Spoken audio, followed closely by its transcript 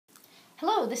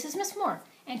Hello, this is Miss Moore,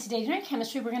 and today during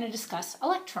chemistry we're going to discuss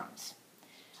electrons.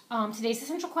 Today's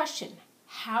essential question: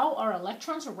 how are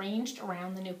electrons arranged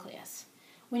around the nucleus?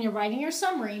 When you're writing your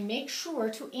summary, make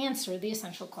sure to answer the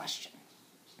essential question.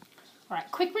 All right,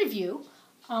 quick review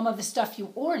of the stuff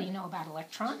you already know about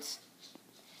electrons.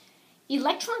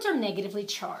 Electrons are negatively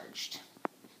charged.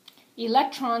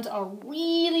 Electrons are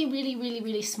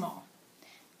really small.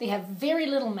 They have very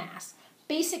little mass.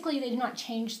 Basically, they do not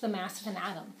change the mass of an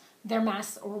atom. Their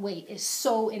mass or weight is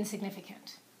so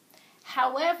insignificant.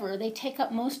 However, they take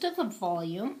up most of the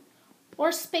volume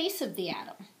or space of the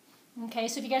atom. Okay,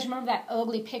 so if you guys remember that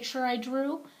ugly picture I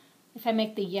drew, if I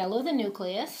make the yellow the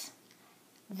nucleus,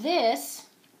 this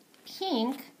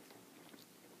pink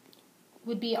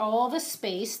would be all the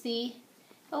space the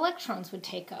electrons would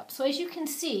take up. So as you can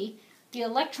see, the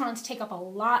electrons take up a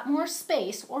lot more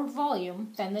space or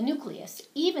volume than the nucleus,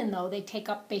 even though they take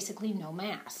up basically no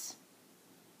mass.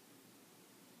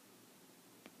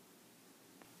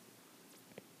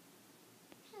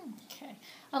 Okay.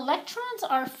 Electrons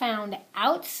are found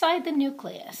outside the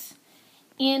nucleus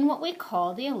in what we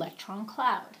call the electron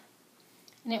cloud.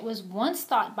 And it was once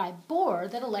thought by Bohr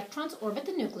that electrons orbit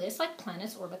the nucleus like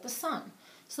planets orbit the sun.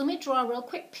 So let me draw a real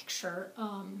quick picture,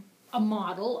 a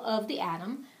model of the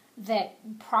atom that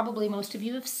probably most of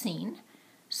you have seen.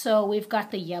 So we've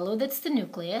got the yellow that's the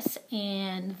nucleus,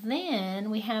 and then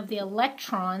we have the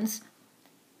electrons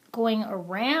going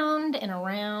around and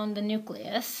around the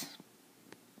nucleus.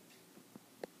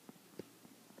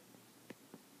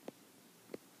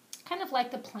 Kind of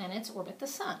like the planets orbit the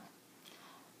sun.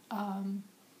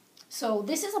 So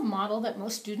this is a model that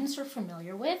most students are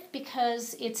familiar with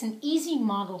because it's an easy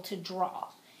model to draw.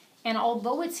 And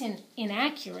although it's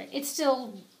inaccurate, it's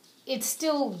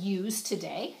still used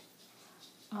today.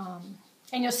 And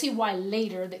you'll see why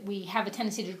later that we have a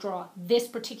tendency to draw this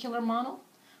particular model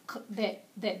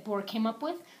that Bohr came up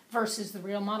with versus the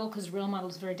real model, because the real model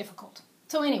is very difficult.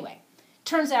 So anyway,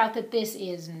 turns out that this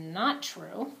is not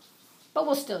true, but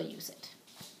we'll still use it.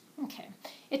 Okay.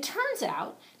 It turns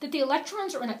out that the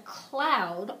electrons are in a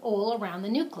cloud all around the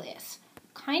nucleus,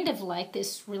 kind of like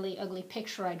this really ugly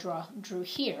picture I drew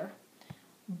here,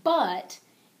 but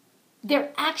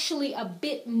they're actually a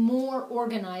bit more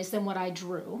organized than what I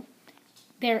drew.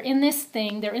 They're in these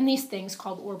things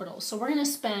called orbitals. So we're going to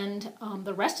spend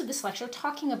the rest of this lecture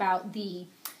talking about the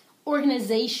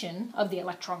organization of the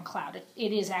electron cloud.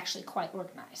 It is actually quite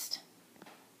organized.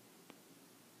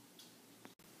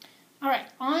 All right,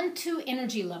 on to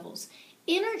energy levels.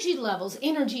 Energy levels,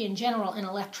 energy in general, and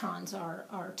electrons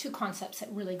are two concepts that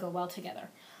really go well together.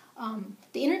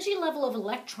 The energy level of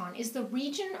electron is the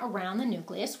region around the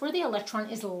nucleus where the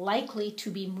electron is likely to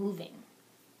be moving.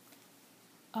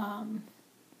 An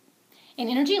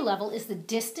energy level is the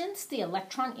distance the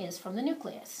electron is from the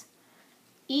nucleus.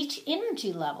 Each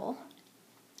energy level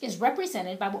is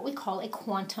represented by what we call a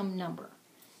quantum number.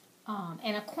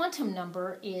 And a quantum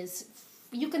number is,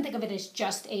 you can think of it as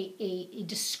just a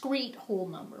discrete whole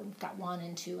number. We've got 1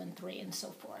 and 2 and 3 and so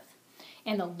forth.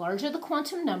 And the larger the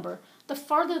quantum number, the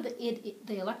farther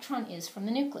the electron is from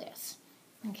the nucleus.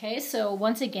 Okay, so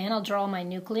once again, I'll draw my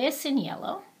nucleus in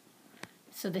yellow.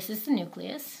 So this is the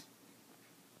nucleus.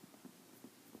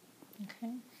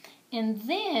 Okay, and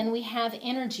then we have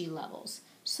energy levels.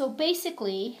 So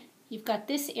basically, you've got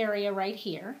this area right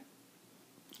here.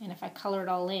 And if I color it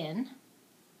all in,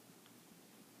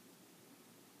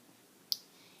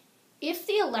 if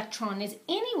the electron is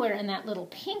anywhere in that little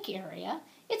pink area,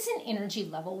 it's in energy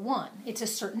level 1. It's a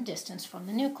certain distance from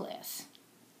the nucleus.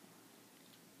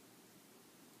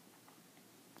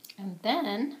 And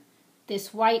then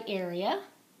this white area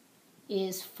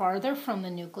is farther from the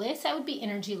nucleus. That would be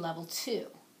energy level 2.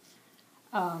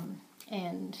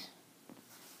 And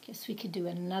I guess we could do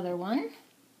another one.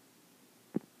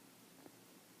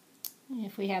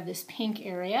 If we have this pink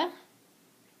area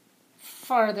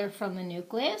farther from the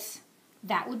nucleus,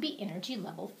 that would be energy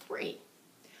level 3.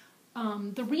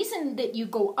 The reason that you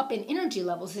go up in energy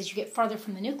levels as you get farther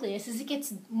from the nucleus is it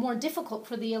gets more difficult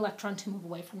for the electron to move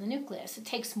away from the nucleus. It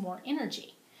takes more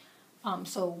energy.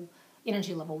 So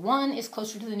energy level 1 is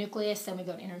closer to the nucleus, then we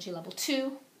go to energy level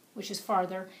 2, which is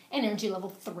farther, and energy level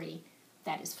 3,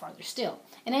 that is farther still.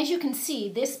 And as you can see,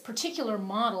 this particular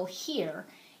model here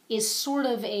is sort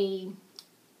of a,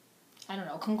 I don't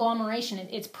know, conglomeration.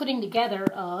 It's putting together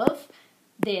of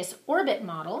this orbit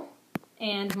model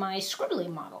and my scribbly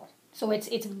model. So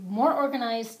it's more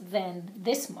organized than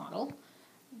this model,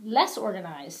 less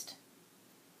organized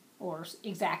or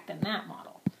exact than that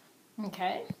model.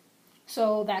 Okay,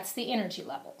 so that's the energy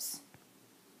levels.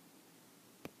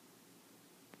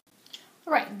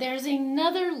 All right, there's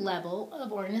another level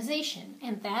of organization,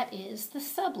 and that is the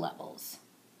sublevels.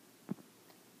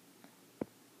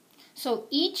 So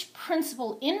each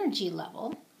principal energy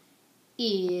level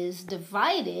is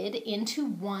divided into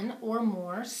one or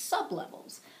more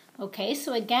sublevels. Okay,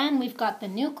 so again, we've got the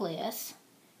nucleus,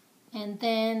 and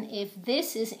then if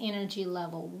this is energy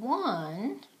level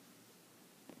 1,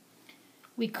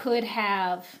 we could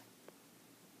have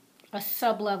a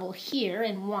sublevel here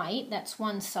in white, that's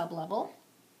one sublevel,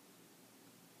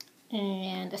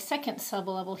 and a second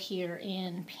sublevel here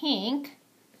in pink.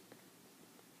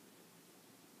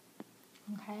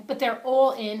 Okay, but they're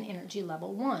all in energy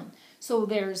level 1. So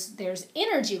there's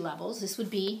energy levels. This would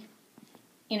be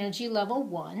energy level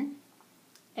 1,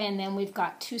 and then we've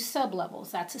got two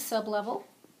sublevels. That's a sublevel,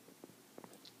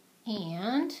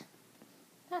 and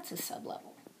that's a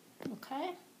sublevel.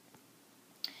 Okay.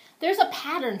 There's a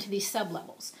pattern to these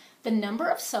sublevels. The number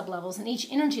of sublevels in each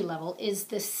energy level is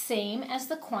the same as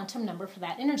the quantum number for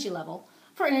that energy level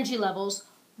for energy levels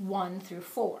 1 through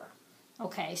 4.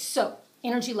 Okay, so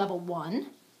energy level 1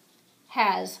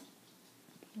 has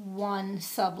one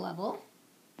sublevel.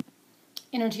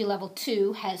 Energy level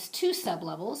 2 has two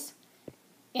sublevels.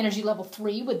 Energy level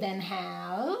 3 would then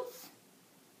have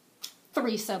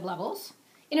 3 sublevels.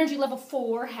 Energy level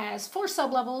 4 has 4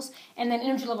 sublevels, and then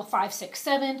energy level 5, 6,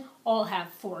 7 all have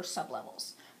 4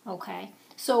 sublevels. Okay,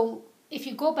 so if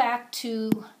you go back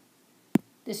to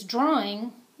this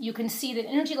drawing, you can see that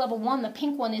energy level 1, the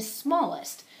pink one, is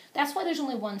smallest. That's why there's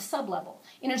only one sublevel.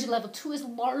 Energy level 2 is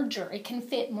larger. It can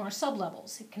fit more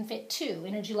sublevels. It can fit 2.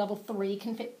 Energy level 3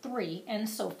 can fit 3, and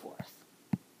so forth.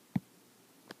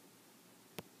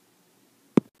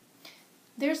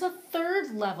 There's a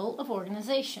third level of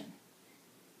organization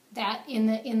that in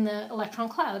the electron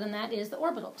cloud, and that is the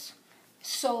orbitals.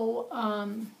 So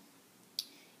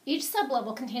each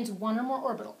sublevel contains one or more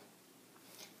orbital.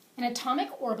 An atomic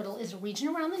orbital is a region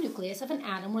around the nucleus of an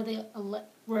atom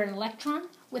where an electron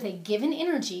with a given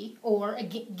energy or a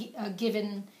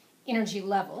given energy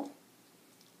level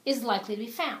is likely to be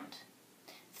found.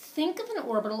 Think of an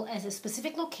orbital as a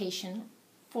specific location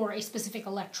for a specific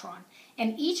electron,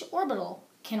 and each orbital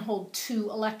can hold 2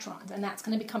 electrons, and that's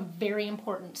going to become very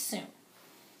important soon.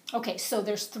 Okay, so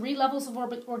there's 3 levels of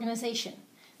organization.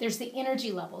 There's the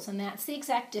energy levels, and that's the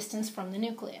exact distance from the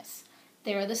nucleus.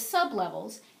 There are the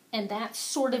sublevels, and that's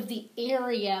sort of the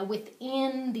area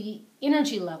within the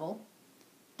energy level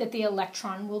that the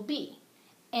electron will be.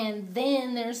 And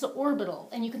then there's the orbital,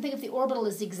 and you can think of the orbital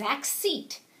as the exact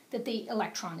seat that the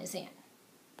electron is in.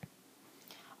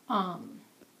 All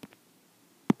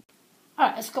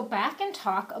right, let's go back and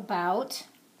talk about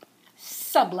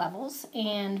sublevels,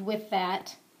 and with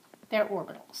that, their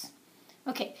orbitals.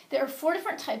 Okay, there are 4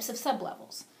 different types of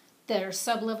sublevels. Their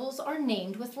sublevels are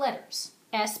named with letters,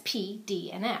 S, P,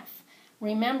 D, and F.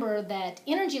 Remember that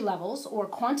energy levels, or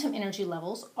quantum energy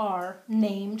levels, are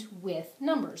named with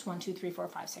numbers, 1, 2, 3, 4,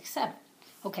 5, 6, 7.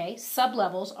 Okay,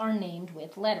 sublevels are named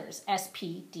with letters, S,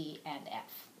 P, D, and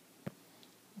F.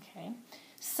 Okay,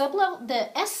 the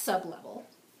S sublevel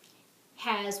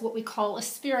has what we call a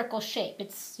spherical shape.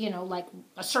 It's, like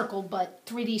a circle, but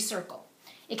 3D circle.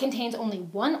 It contains only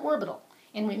one orbital.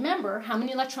 And remember, how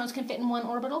many electrons can fit in one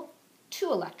orbital?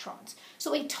 2 electrons.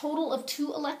 So a total of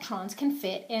 2 electrons can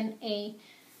fit in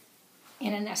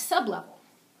an S sublevel.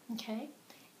 Okay?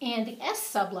 And the S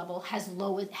sublevel has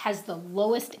the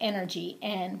lowest energy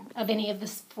of any of the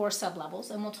 4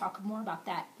 sublevels, and we'll talk more about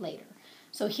that later.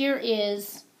 So here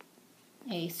is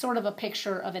a sort of a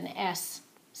picture of an S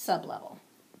sublevel.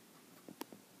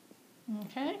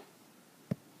 Okay?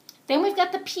 Then we've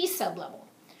got the P sublevel.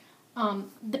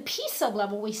 The P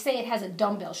sublevel, we say it has a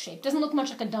dumbbell shape. Doesn't look much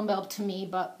like a dumbbell to me,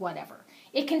 but whatever.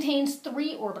 It contains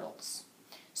 3 orbitals.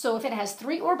 So if it has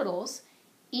 3 orbitals,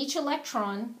 each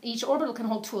orbital can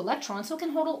hold 2 electrons, so it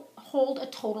can hold a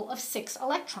total of 6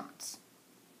 electrons.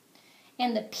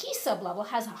 And the P sublevel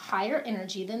has a higher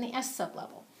energy than the S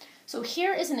sublevel. So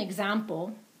here is an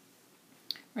example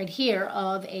right here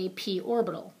of a P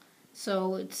orbital.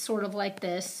 So it's sort of like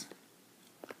this,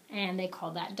 and they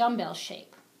call that dumbbell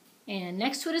shape. And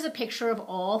next to it is a picture of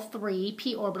all 3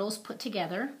 P orbitals put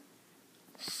together.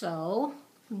 So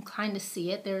you can kind of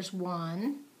see it. There's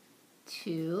 1,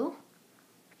 2,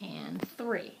 and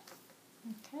 3.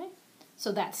 Okay,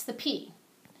 so that's the P.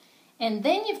 And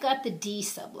then you've got the D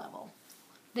sublevel.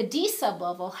 The D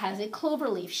sublevel has a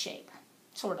cloverleaf shape,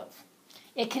 sort of.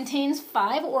 It contains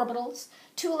 5 orbitals,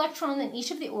 2 electrons in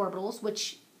each of the orbitals,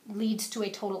 which leads to a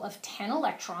total of 10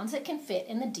 electrons that can fit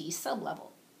in the D sublevel.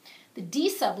 The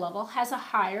D sublevel has a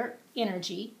higher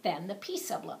energy than the P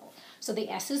sublevel. So the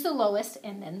S is the lowest,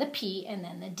 and then the P, and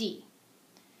then the D.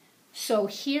 So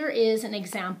here is an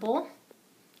example,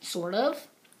 sort of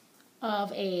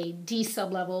a D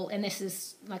sublevel, and this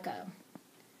is like a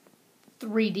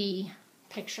 3D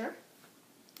picture.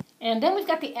 And then we've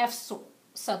got the F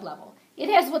sublevel. It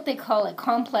has what they call a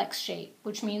complex shape,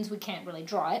 which means we can't really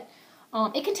draw it.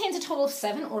 It contains a total of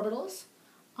 7 orbitals,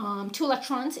 2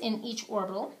 electrons in each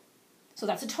orbital. So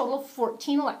that's a total of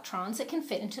 14 electrons that can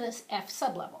fit into this F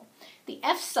sublevel. The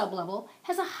F sublevel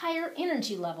has a higher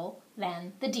energy level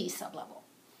than the D sublevel.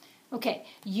 Okay,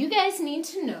 you guys need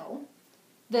to know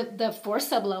the 4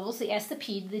 sublevels, the S, the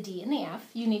P, the D, and the F.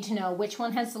 You need to know which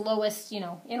one has the lowest,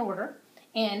 in order,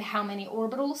 and how many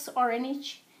orbitals are in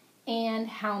each, and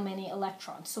how many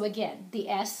electrons. So again, the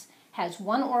S has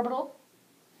 1 orbital,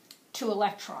 2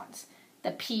 electrons.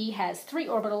 The P has 3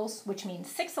 orbitals, which means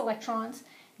 6 electrons.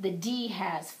 The D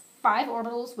has 5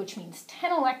 orbitals, which means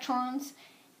 10 electrons.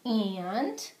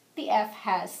 And the F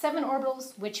has 7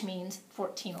 orbitals, which means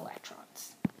 14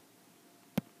 electrons.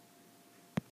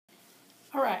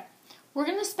 All right, we're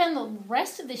going to spend the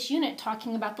rest of this unit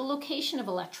talking about the location of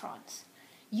electrons.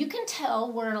 You can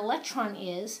tell where an electron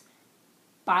is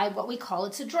by what we call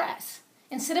its address.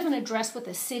 Instead of an address with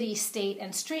a city, state,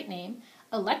 and street name,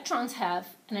 electrons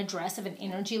have an address of an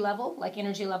energy level, like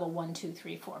energy level 1, 2,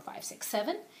 3, 4, 5, 6,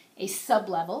 7, a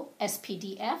sublevel,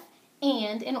 SPDF,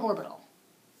 and an orbital.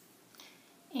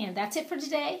 And that's it for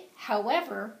today.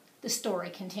 However, the story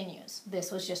continues.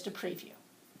 This was just a preview.